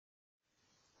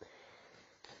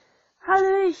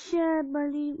Hallöchen, meine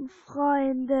lieben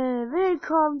Freunde.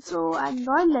 Willkommen zu einem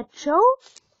neuen Let's Show.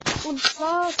 Und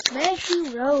zwar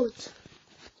Smashy Road.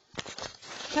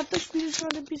 Ich habe das Spiel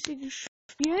schon ein bisschen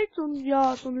gespielt. Und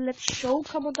ja, so ein Let's Show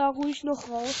kann man da ruhig noch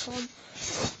raushauen.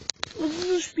 Das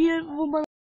ist ein Spiel, wo man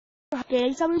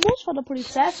Geld sammeln muss von der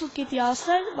Polizei. So geht die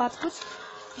Auswahl. Warte kurz.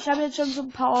 Ich habe jetzt schon so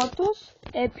ein paar Autos.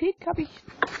 Epic habe ich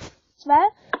 2.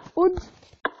 Und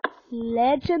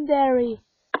Legendary.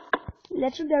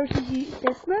 Legendary sind die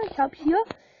besten. Ich habe hier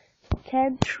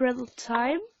Can't Travel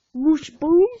Time, Whoosh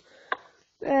Boom,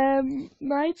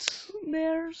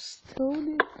 Nightmares,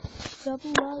 Tony,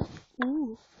 Double Life,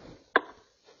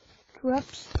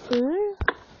 Drops Öl,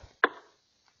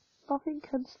 Nothing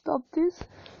Can Stop This,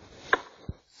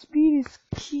 Speed is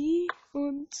Key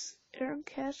und Earn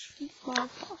Cash 5-mal.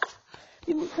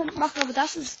 Die könnt machen, aber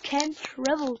das ist Can't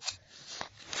Travel.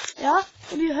 Ja,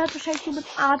 und ihr hört wahrscheinlich nur mit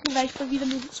Atmen, weil ich mal wieder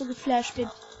nur so geflasht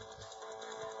bin.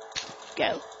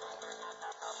 Go.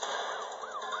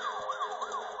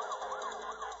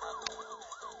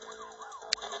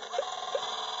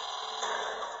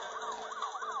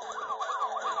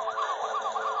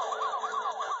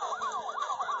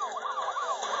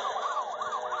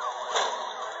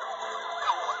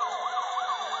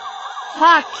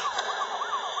 Fuck.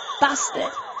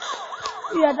 Busted.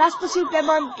 Ja, das passiert, wenn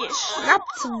man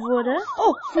geschnappt wurde.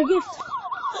 Oh, Vergift.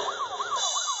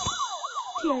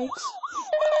 TX.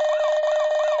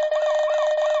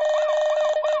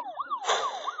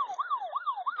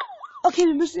 Okay,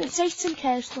 wir müssen jetzt 16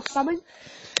 Cash noch sammeln.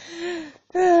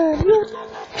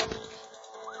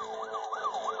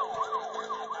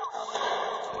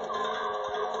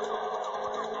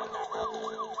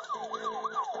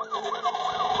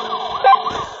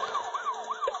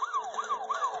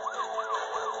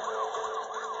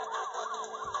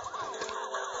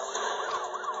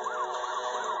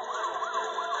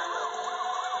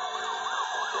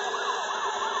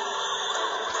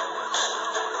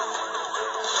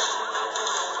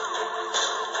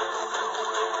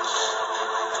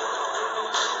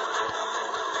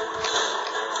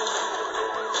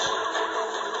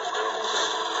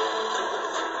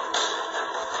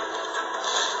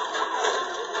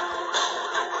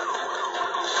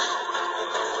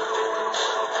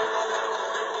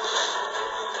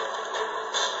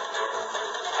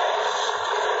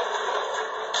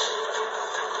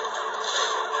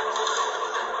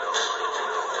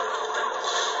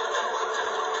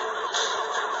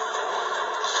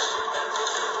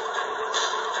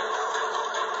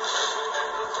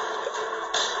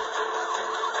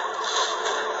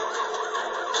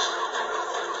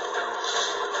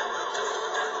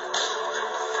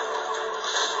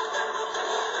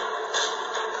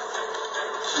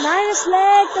 Nein, es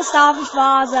leckt, das darf nicht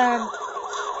wahr sein.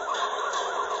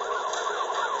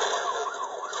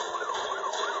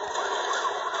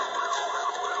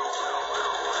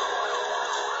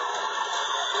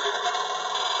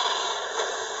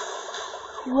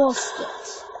 Wusstet.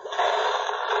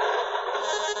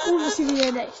 Und das hier wieder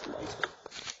in der echten Welt.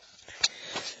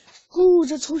 Gut,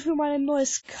 jetzt hole ich mir mal ein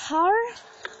neues Car.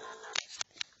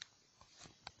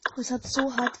 Es hat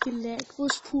so hart gelaggt. Wo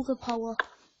ist pure Power?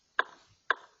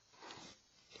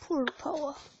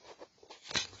 Power.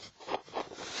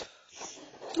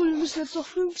 Und wir müssen jetzt noch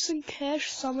 15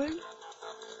 Cash sammeln.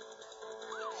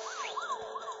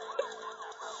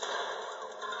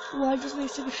 Um halt das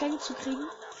nächste Geschenk zu kriegen.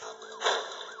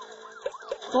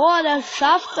 Boah, der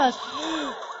schafft das.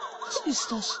 Was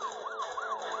ist das?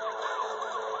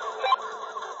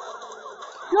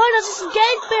 Lol, das ist ein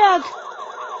Geldberg.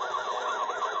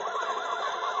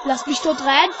 Lass mich dort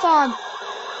reinfahren.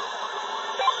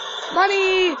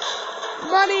 Money!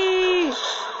 Money!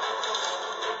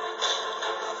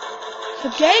 Ich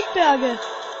hab Geldberge!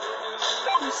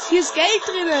 Hier ist Geld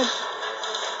drinnen!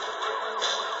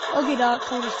 Okay, da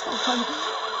kann ich drauf kommen.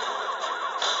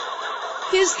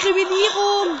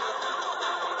 Diskriminierung!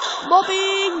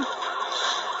 Mobbing!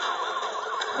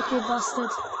 Okay,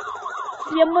 busted.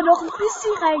 Hier haben wir noch ein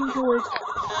bisschen reingeholt.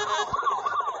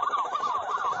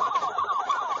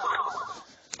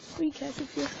 Free Cash in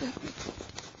 4 Stunden.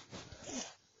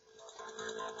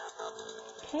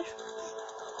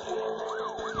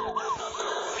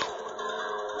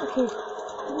 Okay,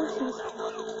 wo ist das?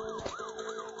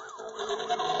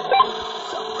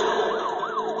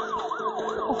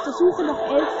 Auf der Suche nach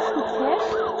 11 Cash.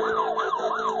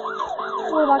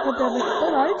 Oh, warte, der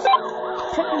McDonald's.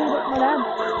 Checken wir doch mal an.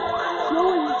 Jo,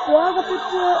 ein Burger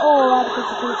bitte. Oh, warte,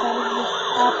 bitte, Polizei, nicht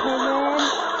abhängen.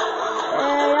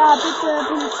 Ja, bitte,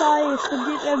 Polizei,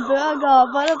 spendiert einen Burger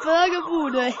bei der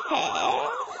Burgerbude. Hä?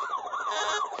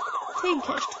 10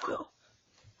 Cash to go.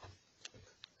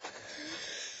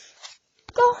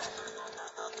 Doch!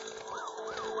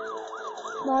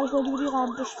 Nein, ich wollte über die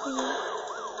Rampe springen.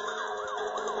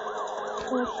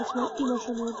 Oh, ich muss mal immer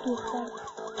schon wieder durchfallen.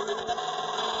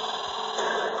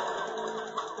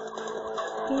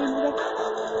 Gehen wir weg.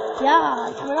 Ja,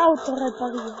 ich kann mein Auto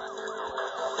reparieren.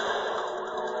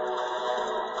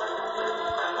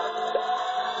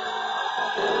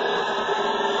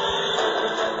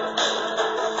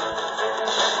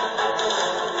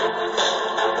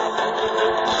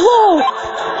 Wow!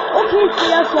 Okay, ich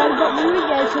gehe erst mal einfach nur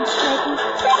Geld hinstecken.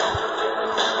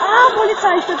 Ah,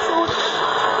 Polizeistation!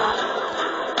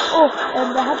 Oh,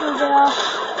 da hatte der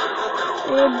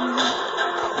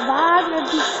Wagen ein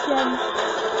bisschen.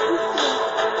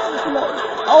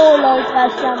 Oh, Leute,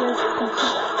 das ist ja nicht.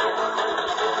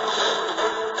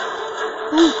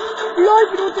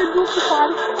 Leute, bin unter den Bus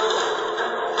gefahren.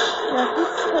 Ja, gut,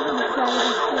 das kann nicht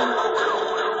sein.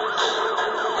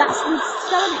 Das nützt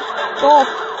schon. Doch.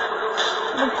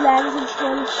 Die Kleinen sind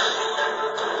schnell.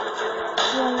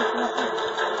 Ja, das macht das.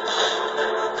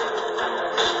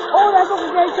 Oh, da ist noch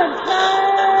ein Geldschein.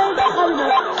 Nein, das kann ich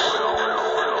nicht.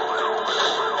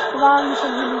 Der Wagen ist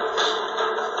schon hin.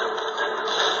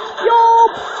 Jo!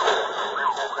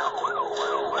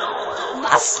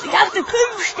 Was? Ich hatte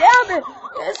 5 Sterne!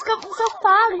 Es kommt ein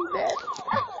Safari, man.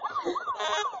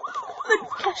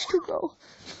 5 Cash to go.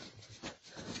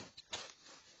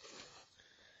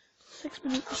 6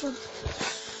 Minuten schon.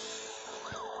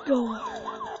 Go.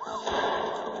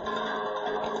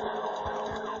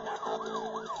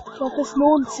 Ich hoffe, es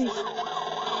lohnt sich.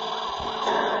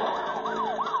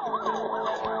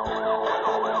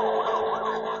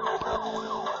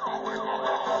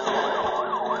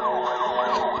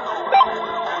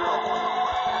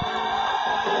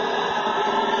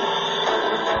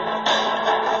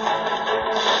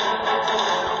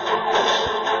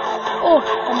 Oh,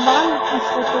 am Wagen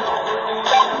erschreckt.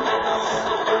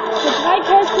 Für 3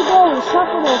 Cash to go, das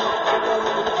schaffen wir.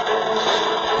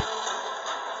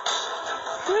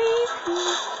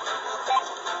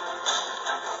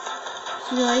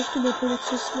 Ja, ich bin der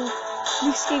Polizist.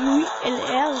 Nichts gegen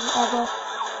LR, aber.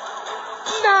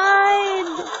 Nein!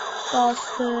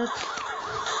 Bastard.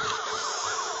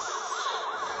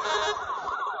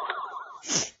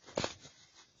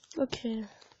 Okay.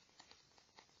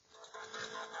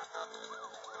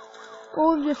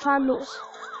 Und wir fahren los.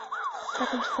 Da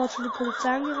kommt sofort schon die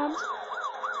Polizei angerannt.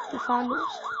 Wir fahren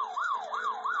los.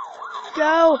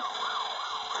 Go!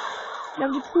 Wir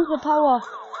haben die pure Power.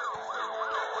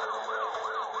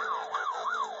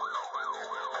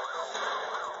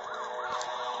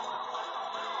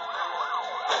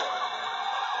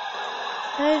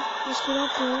 Hey, was geht ab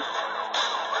hier?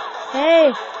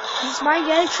 Hey, das ist mein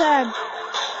Geldschein.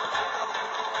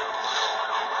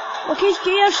 Okay, ich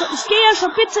gehe ja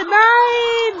schon, bitte,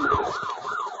 nein!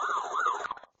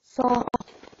 So.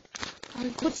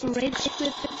 Einen kurzen Rage-Quit,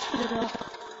 jetzt wieder da.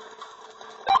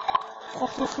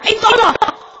 Braucht noch $1!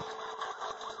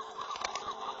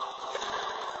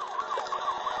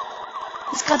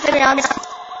 Ist grad dein Ernst?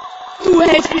 Du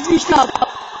hältst mich nicht ab!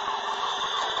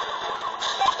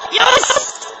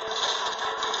 Yes!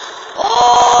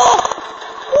 Oh!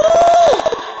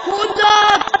 100!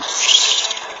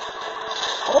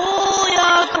 Oh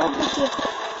ja, komm bitte.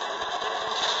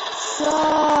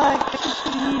 Zack,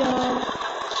 hier.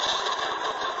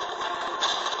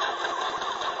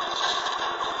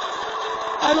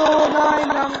 Hallo, nein,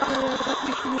 danke. Ich hab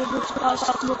mich nur bezahlt.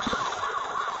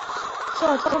 So,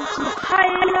 jetzt kommt zum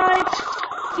Highlight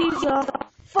dieser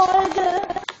Folge.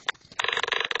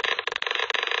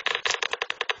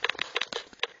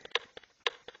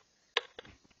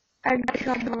 Ein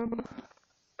Klammern.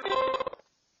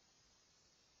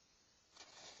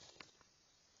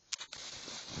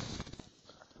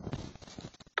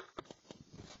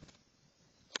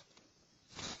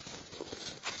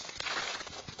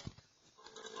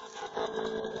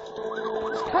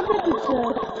 Kann der bitte?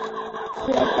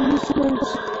 Vielleicht nicht gut.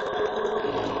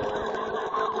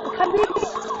 Kann nichts.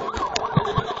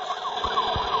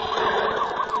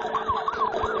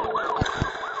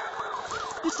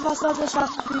 Wisst ihr was, Leute, das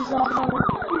war's für die Sache.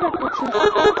 Ich hab jetzt schon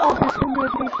auch nicht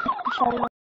unnötig. Schau.